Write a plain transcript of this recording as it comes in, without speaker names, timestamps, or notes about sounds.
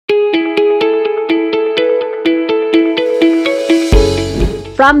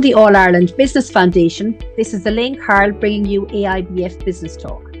From the All Ireland Business Foundation, this is Elaine Carl bringing you AIBF Business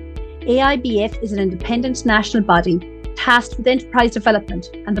Talk. AIBF is an independent national body tasked with enterprise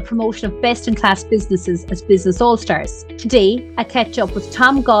development and the promotion of best-in-class businesses as business all-stars. Today, I catch up with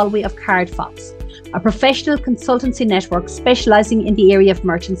Tom Galway of CardFox, a professional consultancy network specialising in the area of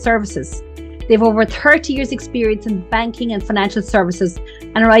merchant services. They have over 30 years' experience in banking and financial services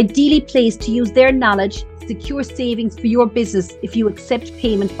and are ideally placed to use their knowledge to secure savings for your business if you accept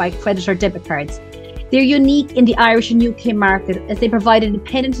payment by credit or debit cards. They're unique in the Irish and UK market as they provide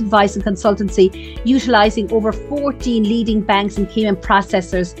independent advice and consultancy, utilising over 14 leading banks and payment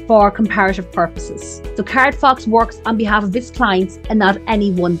processors for comparative purposes. So CardFox works on behalf of its clients and not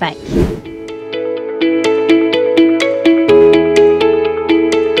any one bank.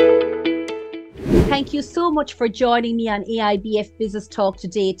 Thank you so much for joining me on AIBF Business Talk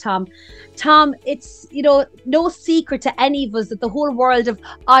today, Tom. Tom, it's no secret to any of us that the whole world of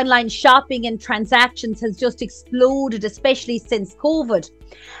online shopping and transactions has just exploded, especially since COVID.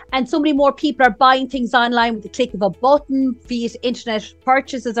 And so many more people are buying things online with the click of a button, be it internet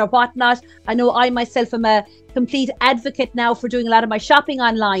purchases or whatnot. I know I myself am a complete advocate now for doing a lot of my shopping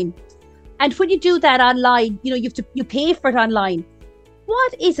online. And when you do that online, you pay for it online.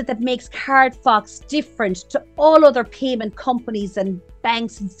 What is it that makes CardFox different to all other payment companies and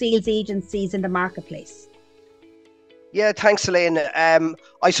banks and sales agencies in the marketplace? Yeah, thanks, Elaine.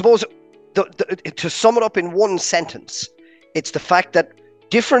 I suppose to sum it up in one sentence, it's the fact that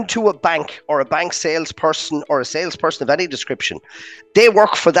different to a bank or a bank salesperson or a salesperson of any description, they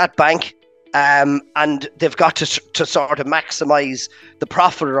work for that bank and they've got to sort of maximize the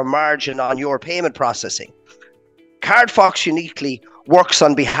profit or margin on your payment processing. CardFox uniquely works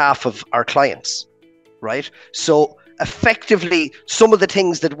on behalf of our clients, right? So effectively, some of the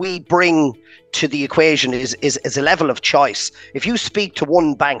things that we bring to the equation is a level of choice. If you speak to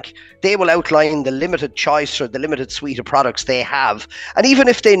one bank, they will outline the limited choice or the limited suite of products they have. And even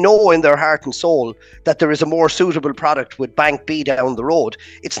if they know in their heart and soul that there is a more suitable product with Bank B down the road,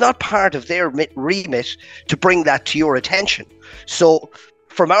 it's not part of their remit to bring that to your attention. So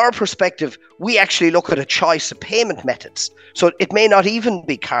from our perspective, we actually look at a choice of payment methods. So it may not even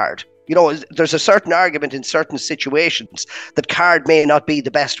be card. There's a certain argument in certain situations that card may not be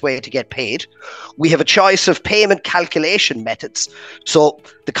the best way to get paid. We have a choice of payment calculation methods. So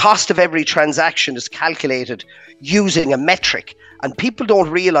the cost of every transaction is calculated using a metric. And people don't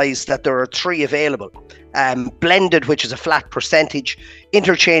realize that there are three available. Blended, which is a flat percentage,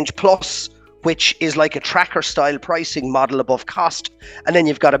 interchange plus, which is like a tracker style pricing model above cost. And then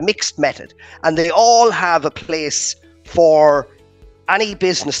you've got a mixed method. And they all have a place for any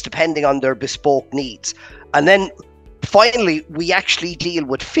business depending on their bespoke needs. And then finally, we actually deal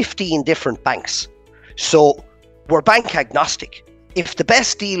with 15 different banks. So we're bank agnostic. If the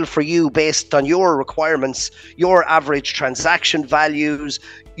best deal for you based on your requirements, your average transaction values,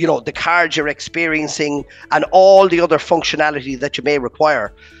 the cards you're experiencing and all the other functionality that you may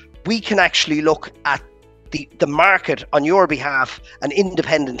require, we can actually look at the market on your behalf and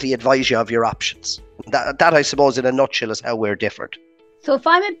independently advise you of your options. That I suppose in a nutshell is how we're different. So if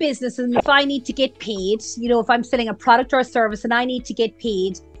I'm a business and if I need to get paid, if I'm selling a product or a service and I need to get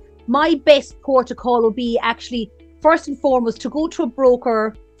paid, my best port of call will be actually first and foremost to go to a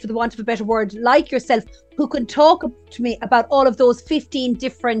broker, for the want of a better word, like yourself, who can talk to me about all of those 15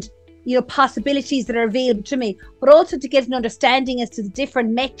 different possibilities that are available to me, but also to get an understanding as to the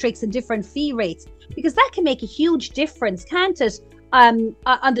different metrics and different fee rates, because that can make a huge difference, can't it, on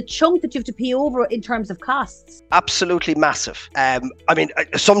the chunk that you have to pay over in terms of costs? Absolutely massive.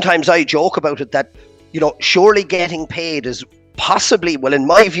 Sometimes I joke about it that, surely getting paid is possibly, well, in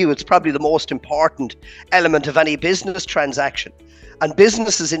my view, it's probably the most important element of any business transaction. And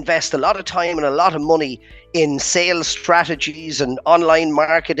businesses invest a lot of time and a lot of money in sales strategies and online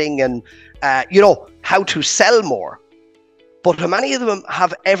marketing and, how to sell more. But how many of them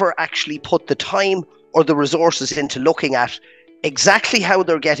have ever actually put the time or the resources into looking at exactly how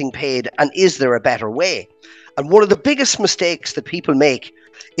they're getting paid and is there a better way? And one of the biggest mistakes that people make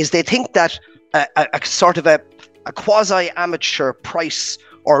is they think that a sort of a quasi-amateur price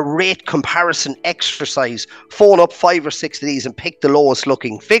or rate comparison exercise, phone up 5 or 6 of these and pick the lowest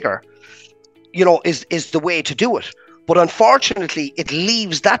looking figure, is the way to do it. But unfortunately, it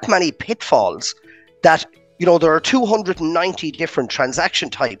leaves that many pitfalls that, there are 290 different transaction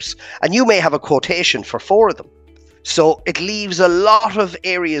types and you may have a quotation for 4 of them. So it leaves a lot of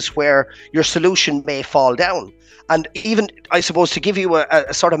areas where your solution may fall down. And even, I suppose, to give you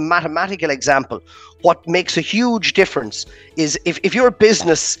a sort of mathematical example, what makes a huge difference is if your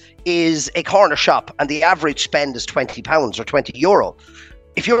business is a corner shop and the average spend is £20 or €20,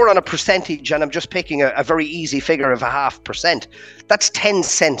 if you're on a percentage, and I'm just picking a very easy figure of 0.5%, that's 10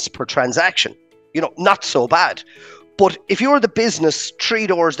 cents per transaction. Not so bad. But if you're the business 3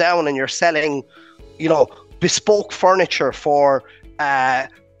 doors down and you're selling, bespoke furniture for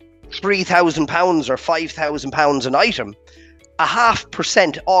 £3,000 or £5,000 an item,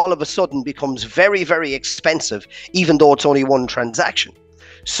 0.5% all of a sudden becomes very, very expensive, even though it's only one transaction.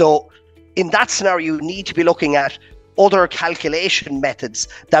 So in that scenario, you need to be looking at other calculation methods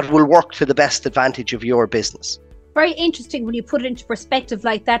that will work to the best advantage of your business. Very interesting when you put it into perspective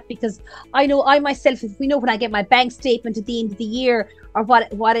like that, because I know I myself, when I get my bank statement at the end of the year or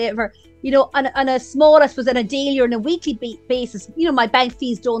whatever, on a small, I suppose, on a daily or on a weekly basis, my bank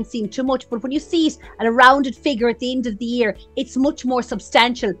fees don't seem too much. But when you see it at a rounded figure at the end of the year, it's much more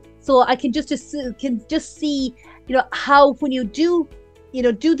substantial. So I can just see, how when you do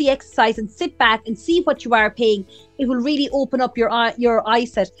the exercise and sit back and see what you are paying, it will really open up your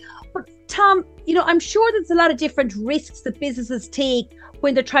eyesight. But Tom, I'm sure there's a lot of different risks that businesses take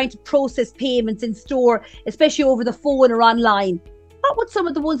when they're trying to process payments in store, especially over the phone or online. What would some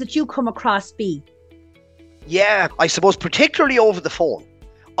of the ones that you come across be? Yeah, I suppose particularly over the phone.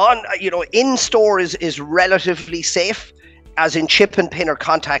 In store is relatively safe, as in chip and pin or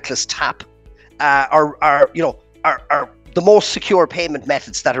contactless tap are the most secure payment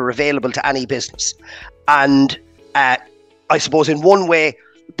methods that are available to any business. And I suppose in one way,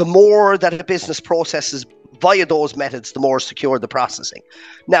 the more that a business processes via those methods, the more secure the processing.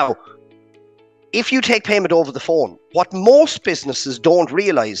 Now, if you take payment over the phone, what most businesses don't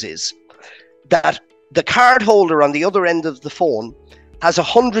realize is that the cardholder on the other end of the phone has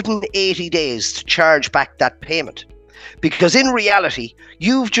 180 days to charge back that payment. Because in reality,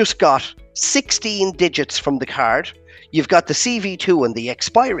 you've just got 16 digits from the card, you've got the CV2 and the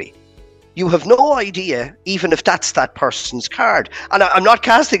expiry. You have no idea even if that's that person's card. And I'm not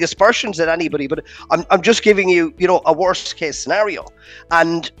casting aspersions at anybody, but I'm just giving you, a worst case scenario.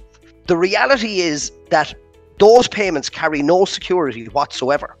 And the reality is that those payments carry no security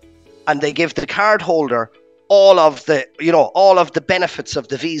whatsoever. And they give the card holder all of the benefits of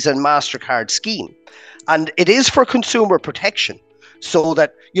the Visa and MasterCard scheme. And it is for consumer protection, so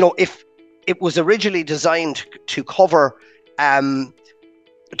that, if it was originally designed to cover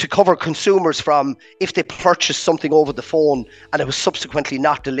consumers from if they purchased something over the phone and it was subsequently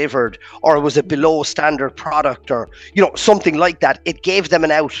not delivered, or it was a below standard product, or something like that, it gave them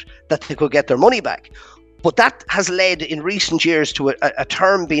an out that they could get their money back. But that has led in recent years to a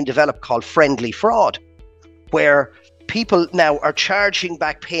term being developed called friendly fraud, where people now are charging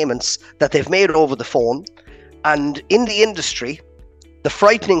back payments that they've made over the phone. And in the industry, the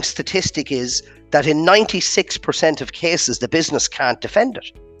frightening statistic is that in 96% of cases, the business can't defend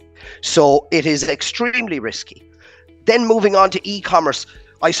it. So it is extremely risky. Then moving on to e-commerce,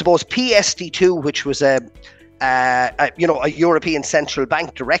 I suppose PSD2, which was a European Central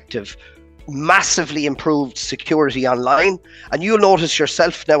Bank directive, massively improved security online. And you'll notice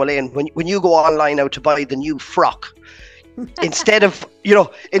yourself now, Elaine, when you go online now to buy the new frock, instead of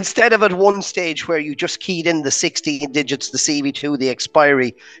at one stage where you just keyed in the 16 digits, the CV2, the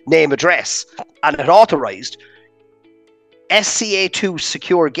expiry, name, address, and it authorized, SCA2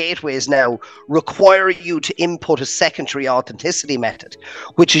 secure gateways now require you to input a secondary authenticity method,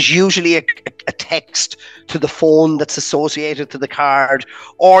 which is usually a text to the phone that's associated to the card,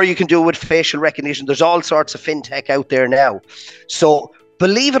 or you can do it with facial recognition. There's all sorts of fintech out there now. So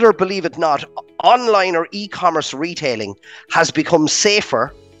believe it or believe it not, online or e-commerce retailing has become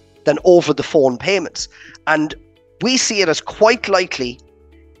safer than over-the-phone payments. And we see it as quite likely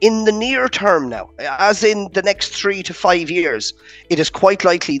in the near term now, as in the next 3 to 5 years, it is quite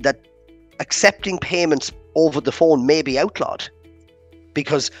likely that accepting payments over the phone may be outlawed,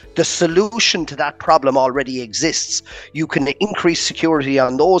 because the solution to that problem already exists. You can increase security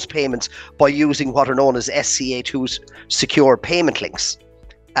on those payments by using what are known as SCA2's secure payment links.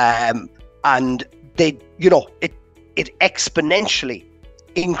 And they, it exponentially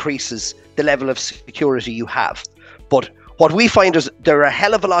increases the level of security you have. But what we find is there are a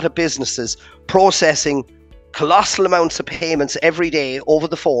hell of a lot of businesses processing colossal amounts of payments every day over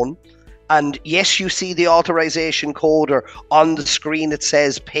the phone. And yes, you see the authorization code, or on the screen it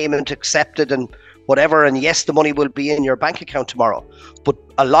says payment accepted and whatever. And yes, the money will be in your bank account tomorrow. But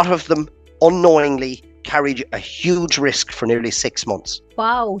a lot of them unknowingly carried a huge risk for nearly 6 months.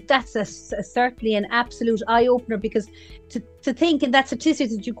 Wow, that's certainly an absolute eye-opener, because to think in that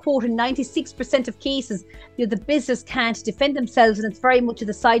statistic that you quote, in 96% of cases, the business can't defend themselves, and it's very much to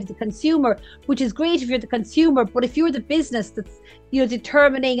the side of the consumer, which is great if you're the consumer. But if you're the business that's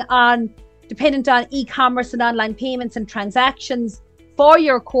dependent on e-commerce and online payments and transactions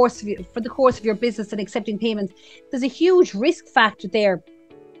for the course of your business and accepting payments, there's a huge risk factor there.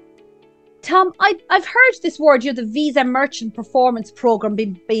 Tom, I've heard this word, the Visa Merchant Performance Program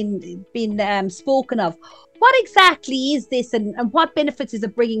being spoken of. What exactly is this, and what benefits is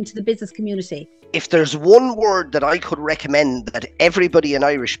it bringing to the business community? If there's one word that I could recommend that everybody in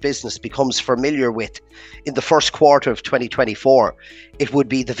Irish business becomes familiar with in the first quarter of 2024, it would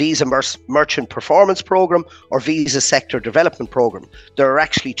be the Visa Merchant Performance Program or Visa Sector Development Program. There are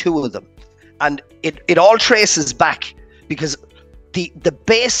actually two of them. And it all traces back because the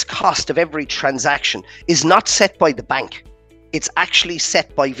base cost of every transaction is not set by the bank. It's actually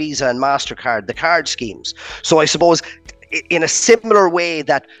set by Visa and MasterCard, the card schemes. So I suppose in a similar way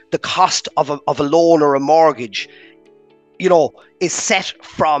that the cost of a loan or a mortgage, is set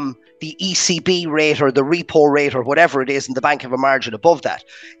from the ECB rate or the repo rate or whatever it is, and the bank have a margin above that.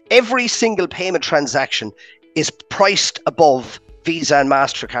 Every single payment transaction is priced above Visa and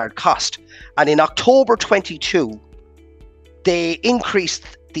MasterCard cost. And in October 22, they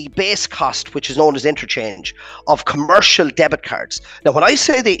increased the base cost, which is known as interchange, of commercial debit cards. Now, when I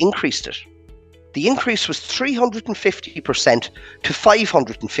say they increased it, the increase was 350% to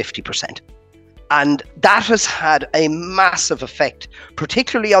 550%. And that has had a massive effect,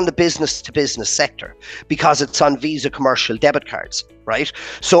 particularly on the business-to-business sector, because it's on Visa commercial debit cards, right?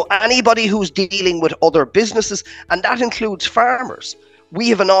 So anybody who's dealing with other businesses, and that includes farmers, we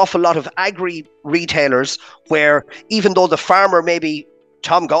have an awful lot of agri-retailers where even though the farmer may be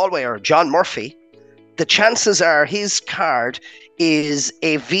Tom Galway or John Murphy, the chances are his card is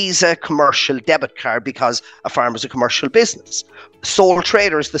a Visa commercial debit card because a farmer's a commercial business. Sole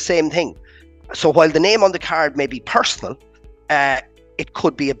traders, the same thing. So while the name on the card may be personal, it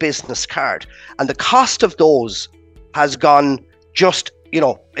could be a business card. And the cost of those has gone just,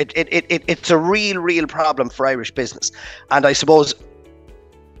 it's a real problem for Irish business. And I suppose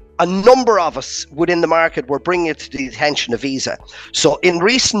a number of us within the market were bringing it to the attention of Visa. So in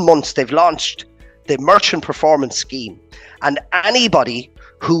recent months, they've launched the Merchant Performance Scheme. And anybody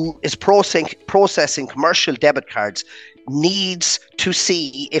who is processing commercial debit cards needs to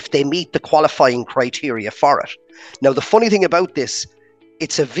see if they meet the qualifying criteria for it. Now, the funny thing about this,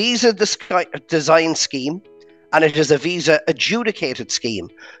 it's a Visa design scheme and it is a Visa adjudicated scheme.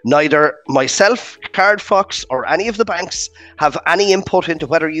 Neither myself, CardFox, or any of the banks have any input into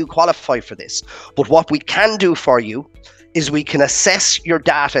whether you qualify for this. But what we can do for you is we can assess your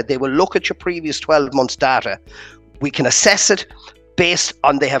data. They will look at your previous 12 months data. We can assess it based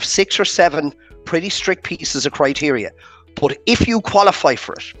on, they have 6 or 7 pretty strict pieces of criteria. But if you qualify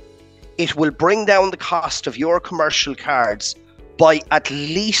for it, it will bring down the cost of your commercial cards by at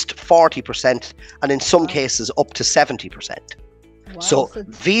least 40%, and in some cases up to 70%. Wow. So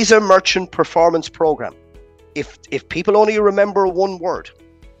Visa Merchant Performance Program, if people only remember one word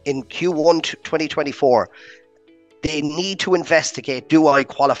in Q1 2024, they need to investigate, do I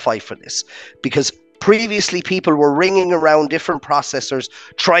qualify for this? Because previously people were ringing around different processors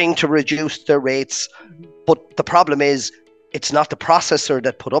trying to reduce their rates, but the problem is it's not the processor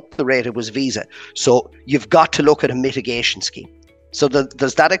that put up the rate, it was Visa. So you've got to look at a mitigation scheme. So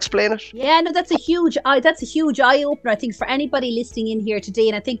does that explain it? Yeah, no, that's a huge eye opener, I think, for anybody listening in here today.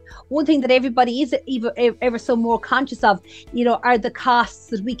 And I think one thing that everybody is ever so more conscious of, are the costs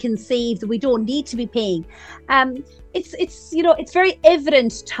that we can save that we don't need to be paying. It's very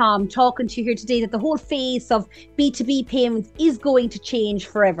evident, Tom, talking to you here today, that the whole face of B2B payments is going to change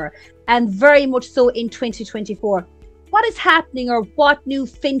forever, and very much so in 2024. What is happening, or what new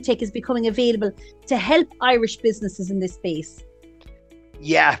fintech is becoming available to help Irish businesses in this space?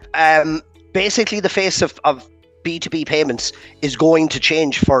 Yeah, basically the face of B2B payments is going to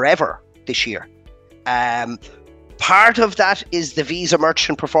change forever this year. Part of that is the Visa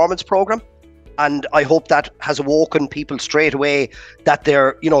Merchant Performance Program. And I hope that has awoken people straight away that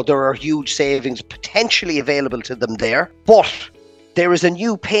there are huge savings potentially available to them there. But there is a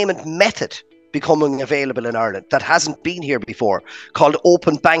new payment method becoming available in Ireland that hasn't been here before, called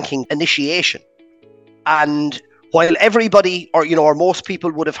open banking initiation. And while everybody or most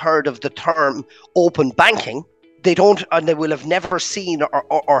people would have heard of the term open banking, they don't, and they will have never seen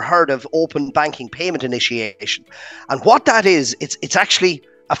or heard of open banking payment initiation. And what that is, it's actually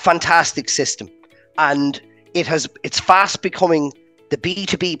a fantastic system, and it's fast becoming the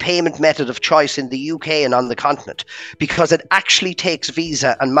B2B payment method of choice in the UK and on the continent, because it actually takes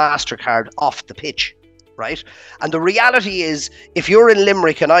Visa and MasterCard off the pitch, right? And the reality is, if you're in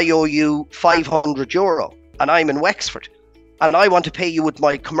Limerick and I owe you €500 and I'm in Wexford and I want to pay you with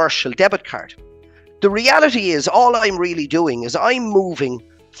my commercial debit card, the reality is all I'm really doing is I'm moving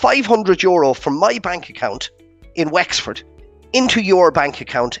 €500 from my bank account in Wexford into your bank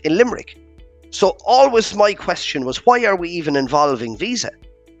account in Limerick. So always my question was, why are we even involving Visa?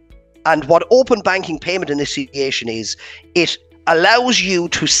 And what open banking payment initiation is, it allows you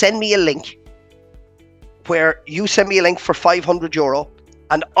to send me a link where you send me a link for €500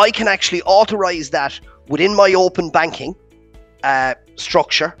 and I can actually authorize that within my open banking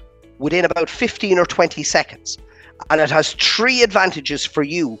structure within about 15 or 20 seconds. And it has 3 advantages for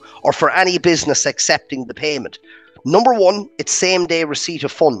you or for any business accepting the payment. Number one, it's same day receipt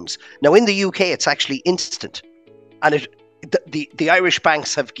of funds. Now in the UK, it's actually instant. And the Irish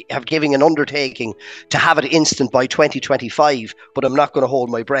banks have given an undertaking to have it instant by 2025, but I'm not going to hold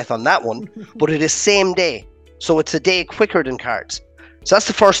my breath on that one. But it is same day. So it's a day quicker than cards. So that's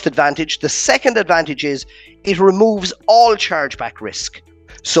the first advantage. The second advantage is it removes all chargeback risk.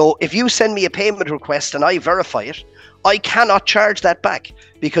 So if you send me a payment request and I verify it, I cannot charge that back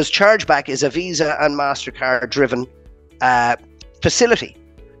because chargeback is a Visa and MasterCard driven facility.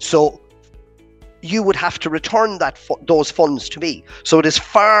 So you would have to return those funds to me. So it is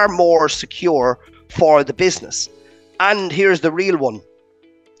far more secure for the business. And here's the real one.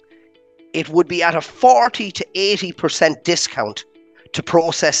 It would be at a 40 to 80% discount to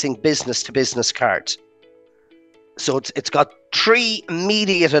processing business to business cards. So it's got 3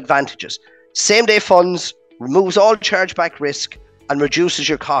 immediate advantages. Same day funds, removes all chargeback risk, and reduces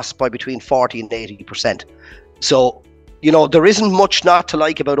your costs by between 40 and 80%. So, you know, there isn't much not to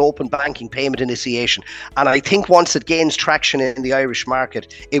like about open banking payment initiation. And I think once it gains traction in the Irish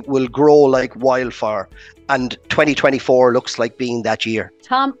market, it will grow like wildfire. And 2024 looks like being that year.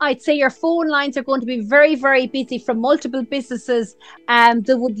 Tom, I'd say your phone lines are going to be very, very busy from multiple businesses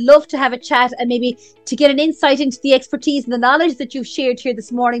that would love to have a chat and maybe to get an insight into the expertise and the knowledge that you've shared here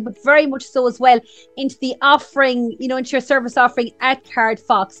this morning, but very much so as well into the offering, you know, into your service offering at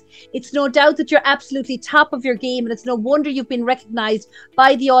CardFox. It's no doubt that you're absolutely top of your game, and it's no wonder you've been recognised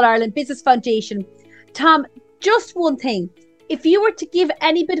by the All Ireland Business Foundation. Tom, just one thing. If you were to give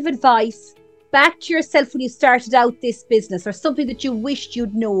any bit of advice back to yourself when you started out this business, or something that you wished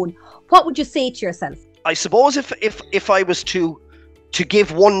you'd known, what would you say to yourself? I suppose if I was to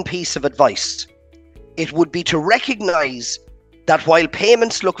give one piece of advice, it would be to recognise that while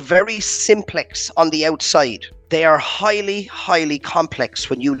payments look very simplex on the outside, they are highly, highly complex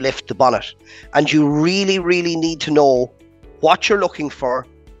when you lift the bonnet. And you really, really need to know what you're looking for,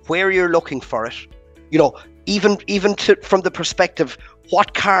 where you're looking for it. You know, even from the perspective,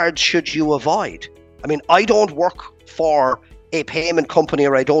 what cards should you avoid? I mean, I don't work for a payment company,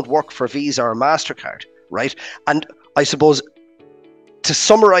 or I don't work for Visa or MasterCard, right? And I suppose to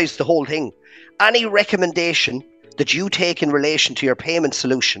summarize the whole thing, any recommendation that you take in relation to your payment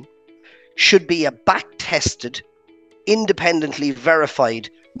solution should be a back-tested, independently verified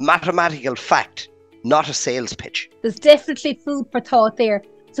mathematical fact, not a sales pitch. There's definitely food for thought there.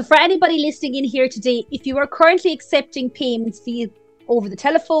 So for anybody listening in here today, if you are currently accepting payments via over the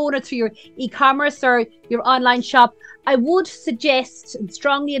telephone or through your e-commerce or your online shop, I would suggest and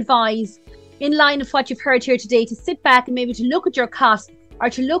strongly advise, in line with what you've heard here today, to sit back and maybe to look at your costs, or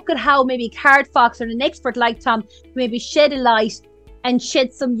to look at how maybe CardFox or an expert like Tom can maybe shed a light and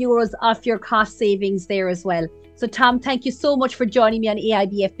shed some euros off your cost savings there as well. So Tom, thank you so much for joining me on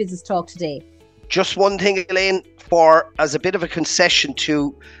AIBF Business Talk today. Just one thing, Elaine, as a bit of a concession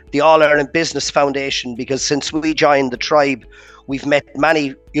to the All Ireland Business Foundation, because since we joined the tribe, we've met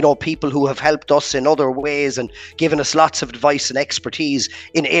many, you know, people who have helped us in other ways and given us lots of advice and expertise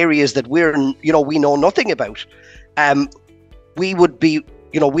in areas that we know nothing about. We would be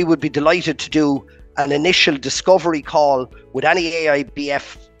delighted to do an initial discovery call with any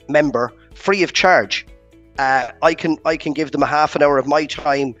AIBF member free of charge. I can give them a half an hour of my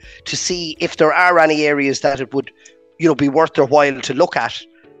time to see if there are any areas that it would, you know, be worth their while to look at,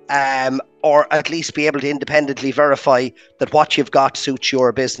 or at least be able to independently verify that what you've got suits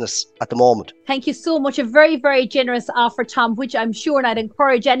your business at the moment. Thank you so much. A very, very generous offer, Tom, which I'm sure, and I'd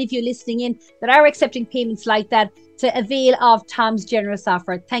encourage any of you listening in that are accepting payments like that to avail of Tom's generous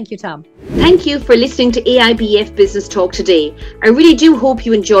offer. Thank you, Tom. Thank you for listening to AIBF Business Talk today. I really do hope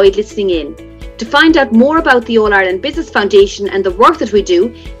you enjoyed listening in. To find out more about the All Ireland Business Foundation and the work that we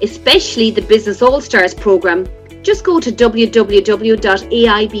do, especially the Business All Stars programme, just go to www.aibf.ie.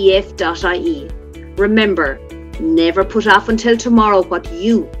 Remember, never put off until tomorrow what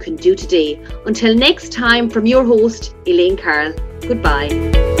you can do today. Until next time, from your host, Elaine Carroll.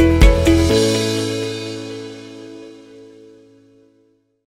 Goodbye.